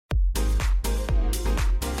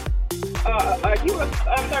Are you a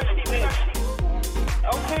thirsty bitch?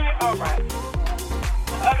 Okay, alright.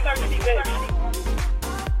 A thirsty bitch.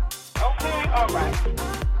 Okay, alright.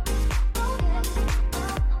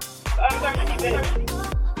 A thirsty bitch.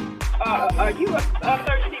 Are you a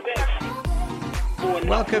thirsty bitch?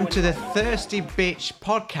 Welcome to the Thirsty Bitch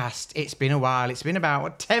podcast. It's been a while. It's been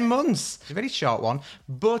about 10 months. It's a very short one,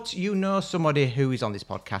 but you know somebody who is on this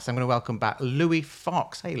podcast. I'm going to welcome back Louis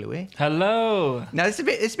Fox. Hey, Louis. Hello. Now, it's a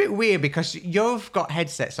bit weird because you've got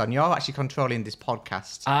headsets on. You're actually controlling this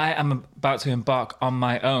podcast. I am about to embark on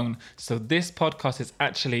my own. So this podcast is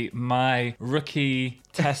actually my rookie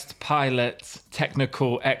test pilot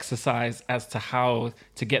technical exercise as to how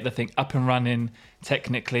to get the thing up and running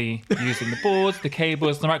technically, using the boards, the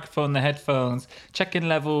cables, the microphone, the headphones, checking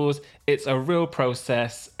levels. It's a real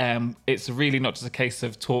process. It's really not just a case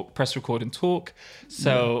of talk, press record and talk.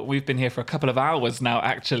 So we've been here for a couple of hours now,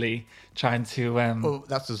 actually, trying to... Oh,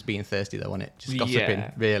 that's us being thirsty, though, isn't it? Just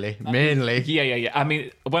gossiping, really. Mainly. Yeah. I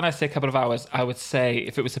mean, when I say a couple of hours, I would say,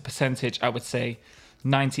 if it was a percentage, I would say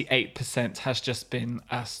 98% has just been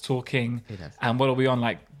us talking. And what are we on,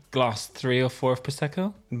 like glass 3 or 4 of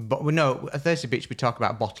Prosecco? But no, at Thirsty Bitch, we talk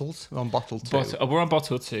about bottles. We're on bottle 2. We're on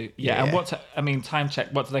bottle 2. Yeah. And time check.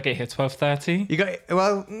 What did I get here? 12:30? You got,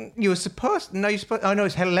 well, you were supposed, no, it's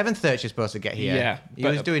 11:30 you're supposed to get here. Yeah. You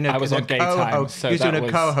was doing I was on gay time. So you was doing a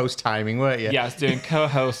co-host timing, weren't you? Yeah, I was doing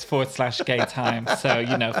co-host / gay time. So,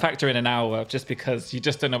 factor in an hour just because you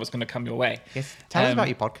just don't know what's going to come your way. Yes. Tell us about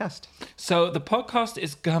your podcast. So the podcast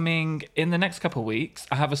is coming in the next couple of weeks.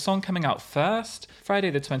 I have a song coming out first,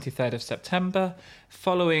 Friday the 23rd of September.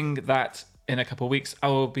 Following that, in a couple of weeks, I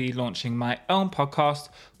will be launching my own podcast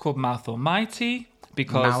called Mouth Almighty.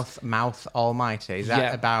 Because Mouth Almighty. Is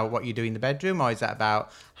that about what you do in the bedroom, or is that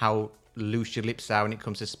about how loose your lips are when it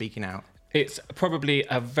comes to speaking out? It's probably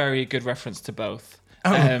a very good reference to both.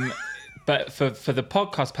 But for the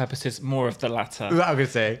podcast purposes, more of the latter. I was going to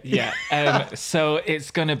say. Yeah. So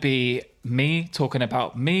it's going to be me talking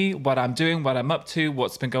about me, what I'm doing, what I'm up to,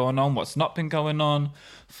 what's been going on, what's not been going on.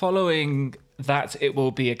 Following that, it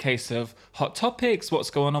will be a case of hot topics,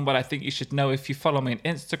 what's going on, what I think you should know if you follow me on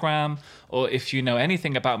Instagram, or if you know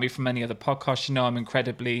anything about me from any other podcast. I'm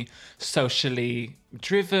incredibly socially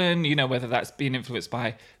driven, whether that's being influenced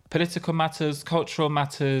by political matters, cultural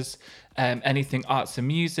matters, anything arts and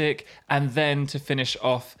music. And then to finish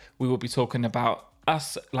off, we will be talking about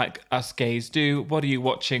us, like us gays do. What are you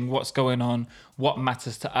watching? What's going on? What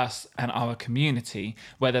matters to us and our community?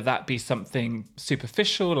 Whether that be something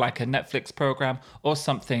superficial, like a Netflix program, or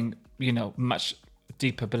something, much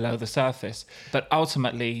deeper below the surface. But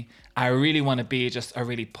ultimately, I really want to be just a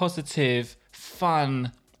really positive,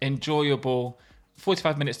 fun, enjoyable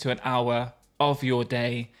 45 minutes to an hour of your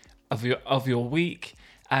day, of your week,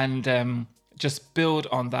 and just build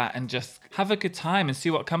on that and just have a good time and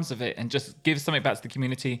see what comes of it and just give something back to the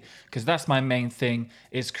community, because that's my main thing,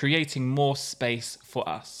 is creating more space for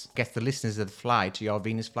us. I guess the listeners that fly to your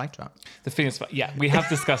Venus flytrap. The Venus, yeah, we have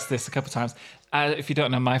discussed this a couple of times. If you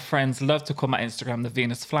don't know, my friends love to call my Instagram the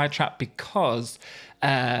Venus flytrap because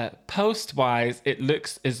post-wise, it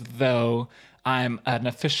looks as though I'm an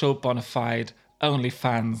official bona fide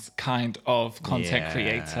OnlyFans kind of content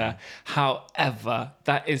creator. However,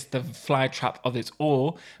 that is the fly trap of it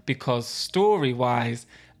all, because story-wise,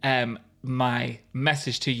 my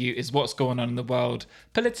message to you is what's going on in the world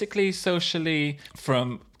politically, socially,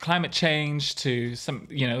 from climate change to some,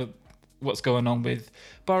 what's going on with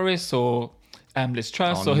Boris or Liz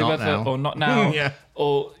Truss or whoever, or not now,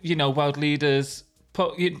 or, world leaders.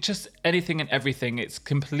 Just anything and everything. It's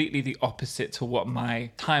completely the opposite to what my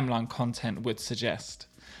timeline content would suggest.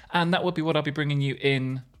 And that would be what I'll be bringing you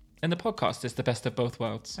in the podcast. It's the best of both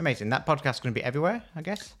worlds. Amazing. That podcast is going to be everywhere, I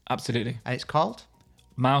guess. Absolutely. And it's called?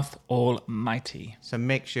 Mouth Almighty. So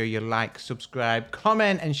make sure you like, subscribe,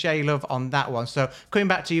 comment, and share your love on that one. So coming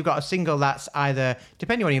back to, you've got a single that's either,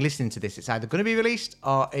 depending on when you're listening to this, it's either going to be released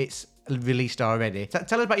or it's released already.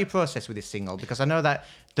 Tell us about your process with this single, because I know that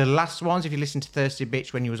the last ones, if you listen to Thirsty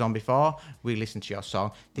Bitch when you was on before, we listened to your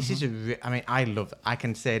song. This is I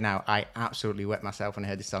can say now, I absolutely wet myself when I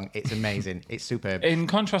heard this song. It's amazing. It's superb. In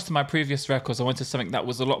contrast to my previous records, I wanted something that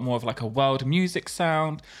was a lot more of like a world music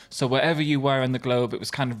sound. So wherever you were in the globe, it was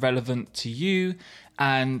kind of relevant to you.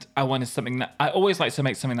 And I wanted something that, I always like to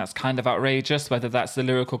make something that's kind of outrageous, whether that's the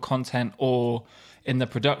lyrical content or in the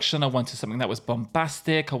production. I wanted something that was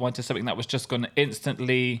bombastic. I wanted something that was just going to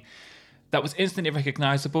instantly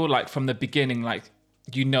recognizable, like from the beginning, like,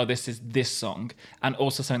 this is this song. And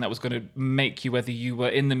also something that was going to make you, whether you were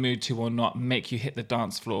in the mood to or not, make you hit the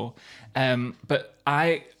dance floor. But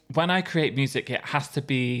when I create music, it has to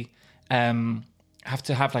be have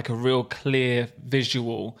to have like a real clear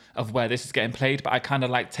visual of where this is getting played, but I kind of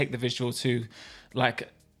like take the visual to like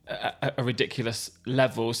a ridiculous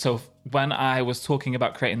level. So when I was talking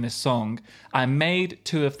about creating this song, I made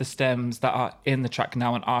 2 of the stems that are in the track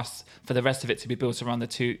now and asked for the rest of it to be built around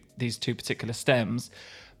these two particular stems.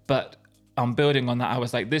 But on building on that, I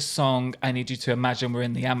was like, this song, I need you to imagine we're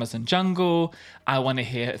in the Amazon jungle. I want to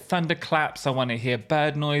hear thunderclaps. I want to hear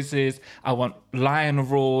bird noises. I want lion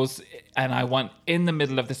roars. And I want in the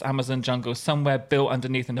middle of this Amazon jungle, somewhere built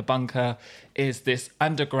underneath in a bunker, is this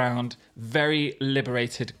underground, very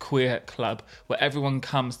liberated queer club where everyone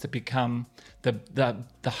comes to become the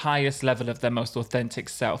highest level of their most authentic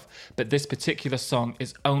self. But this particular song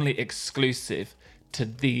is only exclusive to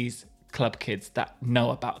these club kids that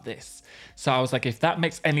know about this. So I was like, if that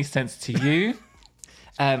makes any sense to you,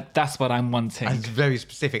 that's what I'm wanting. It's very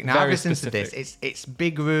specific. Now, I've listened to this. It's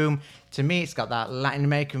big room. To me, it's got that Latin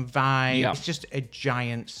American vibe. Yeah. It's just a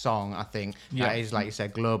giant song, I think, Yeah. that is, like you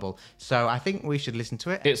said, global. So I think we should listen to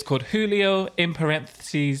it. It's called Julio, in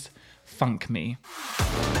parentheses, Funk Me.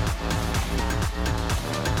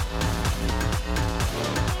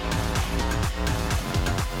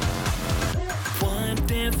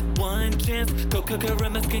 One chance, Coca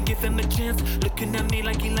Caramas can give him a chance. Looking at me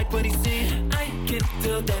like he like what he seen. I can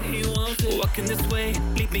tell that he wants it. Walking this way,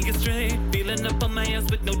 lead me astray. Feeling up on my ass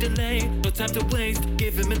with no delay. No time to waste,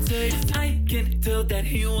 give him a taste. I can tell that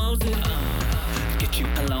he wants it. Get you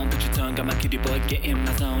alone, put your tongue on my kitty boy, get in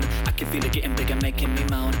my zone. I can feel it getting bigger, making me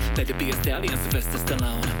moan. Better be a stallion, Sylvester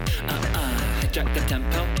Stallone. Hijack the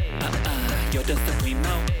tempo. You're the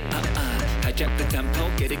supremo. Hijack the tempo.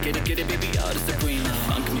 Get it, baby, you're the supremo.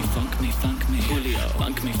 Funk me, Julio.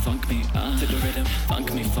 Funk me, to the rhythm.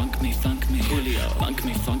 Funk me, Julio. Funk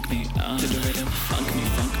me, to the rhythm. Funk me,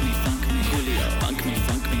 Julio. Funk me, to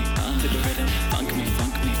the rhythm. Funk me,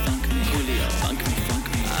 Julio. Funk me,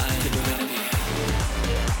 to the rhythm.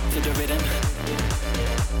 To the rhythm.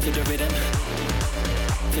 To the rhythm.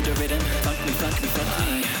 To the rhythm. Funk me.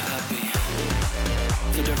 Happy.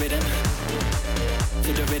 To the rhythm. To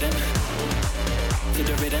the rhythm. To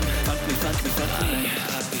the rhythm. Funk me.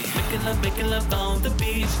 Happy. Making love on the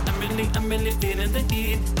beach. I'm really feeling the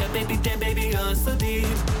heat. That baby, you're so deep.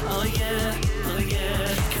 Oh yeah.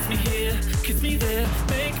 Kiss me here, kiss me there.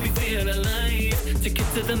 Make me feel alive. Take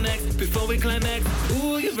it to the next before we climax.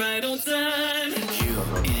 Ooh, you're right on time. You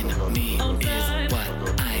in me is what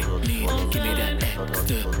I need. Give me that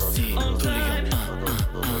ecstasy. Julio,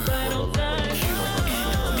 right on time.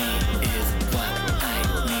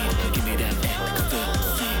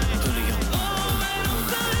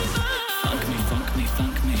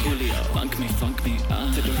 Funk me,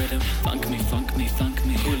 to the rhythm. Funk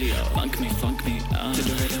me, Julio. Funk me, to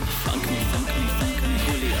the rhythm. Funk me,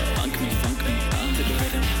 Julio. Funk me, to the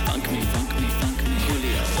rhythm. Funk me,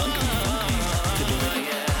 Julio. Funk me, to the rhythm.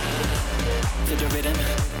 To the rhythm.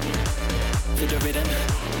 To the rhythm.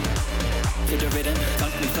 To the rhythm.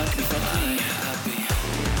 Funk me, happy.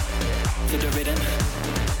 To the rhythm.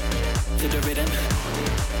 To the rhythm.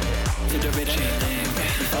 To the rhythm.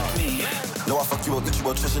 Fuck me. No, I fuck you up, get you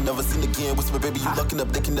out, treasure, never seen again. Whisper, baby, you looking up,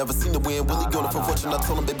 they can never seem to win. Willie going for fortune, I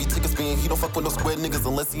told him, baby, take a spin. He don't fuck with no square niggas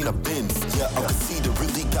unless he in a Benz. Yeah, I can see the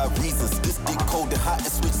really got reasons. This dick cold and hot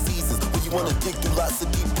and switch seasons. When you wanna dig through lots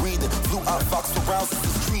of deep breathing. Flew out Fox around since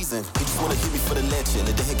it's treason. He just wanna hit me for the leche.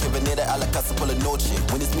 Le deje que venera a la casa por la noche.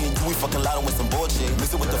 When it's me and you, we fucking loud with some bullshit.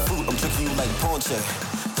 Mix it with the fruit, I'm drinking you like ponche.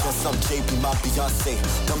 Yes, I'm JB, my Beyonce.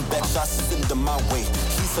 Them back shots is into my way.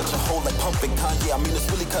 He's such a hoe like pumping Kanye. I mean, it's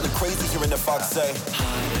really kind of crazy hearing the Fox say.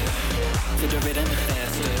 Harder, to the rhythm,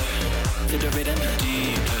 faster, to the rhythm,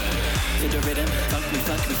 deeper, to the rhythm, funk me,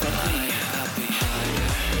 happy. Harder,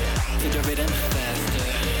 to the rhythm, faster,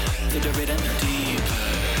 to the rhythm, deeper,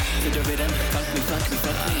 to the rhythm, funk me,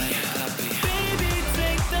 happy. Baby,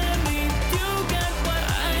 take the lead, you got what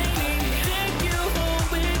I need. Take you home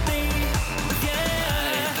with me,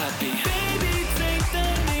 yeah. Happy. Baby, take the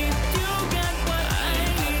lead, you got what I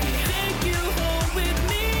need. Take you home with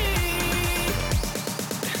me.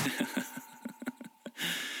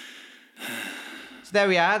 So there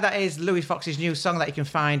we are. That is Louis Fox's new song that you can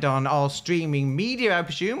find on all streaming media, I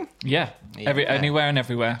presume. Yeah. Anywhere and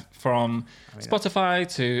everywhere, from Spotify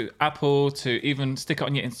to Apple to even stick it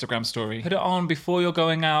on your Instagram story. Put it on before you're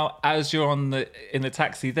going out, as you're in the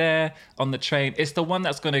taxi there, on the train. It's the one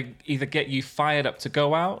that's going to either get you fired up to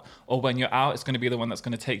go out, or when you're out, it's going to be the one that's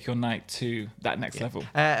going to take your night to that next level.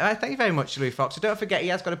 Thank you very much, Louis Fox. So don't forget, he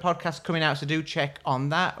has got a podcast coming out, so do check on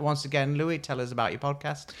that. Once again, Louis, tell us about your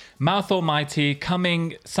podcast. Mouth Almighty,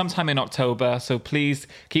 coming sometime in October, so please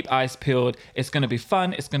keep eyes peeled. It's going to be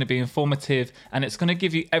fun, it's going to be informative, and it's going to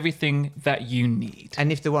give you everything everything that you need.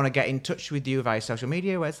 And if they want to get in touch with you via social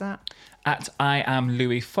media, where's that? At I am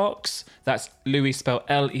Louis Fox. That's Louis spelled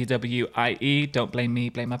Lewie. Don't blame me,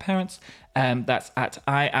 blame my parents. That's at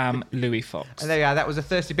I am Louis Fox. And there you are. That was a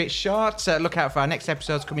Thirsty Bit Short. Look out for our next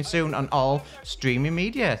episodes coming soon on all streaming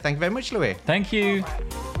media. Thank you very much, Louis. Thank you.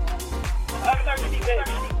 Thirsty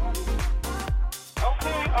bitch.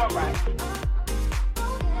 Okay, all right.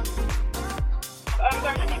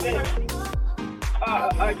 Thirsty bitch.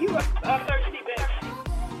 Are you a thirsty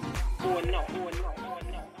bitch? Or no?